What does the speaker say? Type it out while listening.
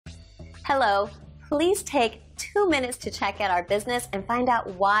Hello, please take 2 minutes to check out our business and find out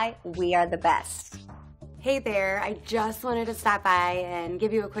why we are the best. Hey there, I just wanted to stop by and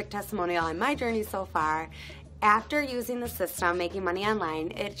give you a quick testimonial on my journey so far. After using the system, making money online,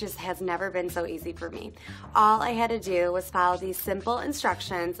 it just has never been so easy for me. All I had to do was follow these simple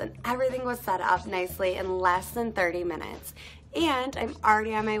instructions and everything was set up nicely in less than 30 minutes. And I'm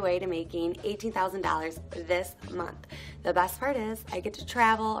already on my way to making $18,000 this month. The best part is I get to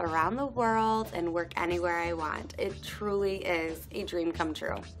travel around the world and work anywhere I want. It truly is a dream come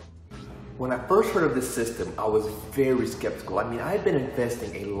true. When I first heard of this system, I was very skeptical. I mean, I had been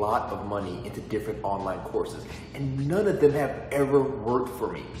investing a lot of money into different online courses, and none of them have ever worked for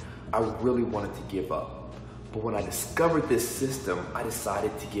me. I really wanted to give up. But when I discovered this system, I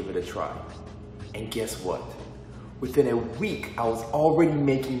decided to give it a try. And guess what? Within a week, I was already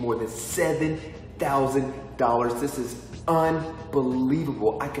making more than $7,000. This is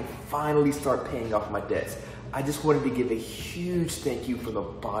unbelievable. I can finally start paying off my debts. I just wanted to give a huge thank you from the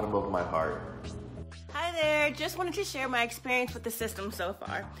bottom of my heart. Hi there, just wanted to share my experience with the system so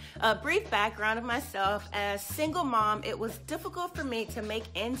far. A brief background of myself. As a single mom, it was difficult for me to make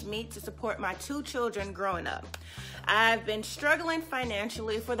ends meet to support my 2 children growing up. I've been struggling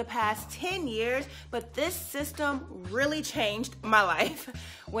financially for the past 10 years, but this system really changed my life.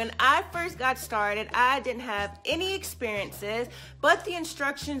 When I first got started, I didn't have any experiences, but the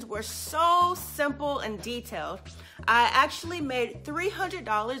instructions were so simple and detailed. I actually made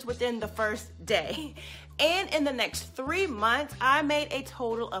 $300 within the first day. And in the next 3 months, I made a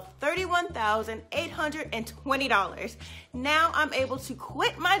total of $31,820. Now I'm able to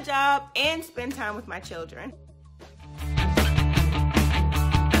quit my job and spend time with my children.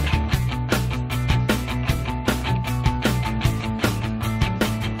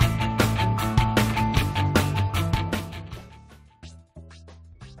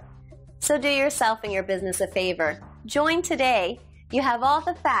 So do yourself and your business a favor. Join today. You have all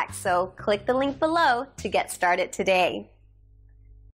the facts, so click the link below to get started today.